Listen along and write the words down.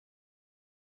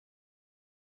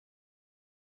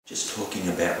Just talking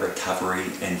about recovery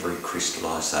and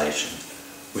recrystallisation,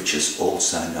 which is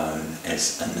also known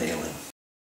as annealing.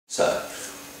 So,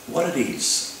 what it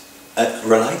is, it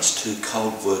relates to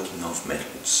cold working of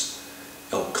metals,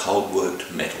 or cold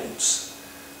worked metals.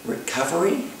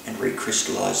 Recovery and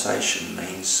recrystallisation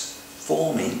means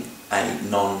forming a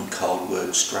non-cold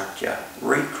work structure,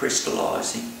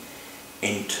 recrystallising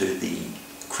into the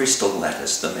crystal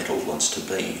lattice the metal wants to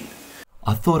be in.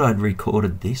 I thought I'd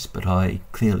recorded this, but I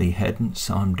clearly hadn't,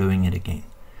 so I'm doing it again.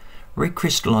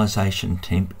 Recrystallisation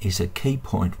temp is a key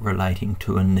point relating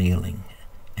to annealing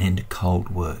and cold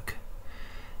work.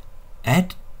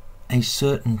 At a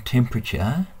certain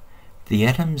temperature, the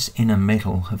atoms in a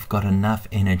metal have got enough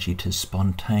energy to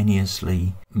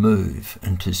spontaneously move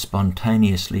and to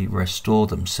spontaneously restore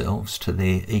themselves to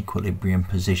their equilibrium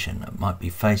position. It might be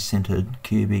face-centered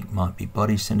cubic, might be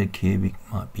body-centered cubic,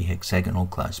 might be hexagonal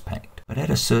close packed. But at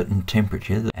a certain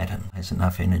temperature, the atom has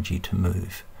enough energy to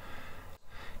move.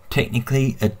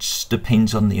 Technically, it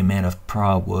depends on the amount of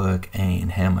prior work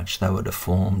and how much they were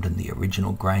deformed and the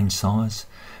original grain size,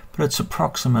 but it's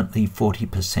approximately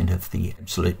 40% of the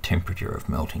absolute temperature of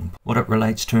melting. What it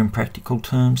relates to in practical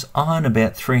terms, iron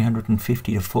about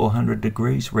 350 to 400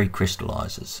 degrees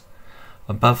recrystallises.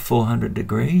 Above 400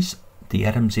 degrees, the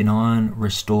atoms in iron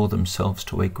restore themselves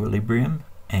to equilibrium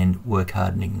and work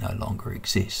hardening no longer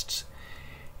exists.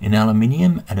 In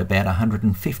aluminium, at about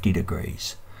 150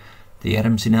 degrees, the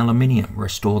atoms in aluminium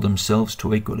restore themselves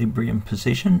to equilibrium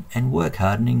position and work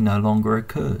hardening no longer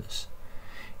occurs.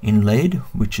 In lead,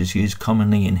 which is used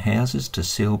commonly in houses to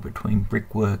seal between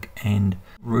brickwork and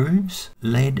roofs,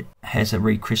 lead has a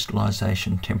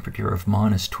recrystallisation temperature of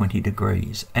 -20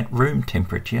 degrees. At room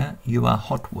temperature, you are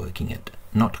hot working it,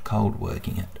 not cold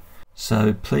working it.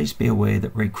 So please be aware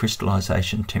that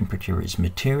recrystallisation temperature is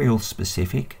material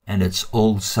specific, and it's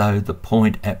also the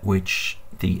point at which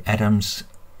the atoms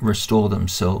restore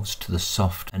themselves to the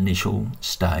soft initial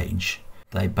stage.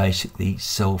 They basically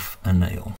self-anneal.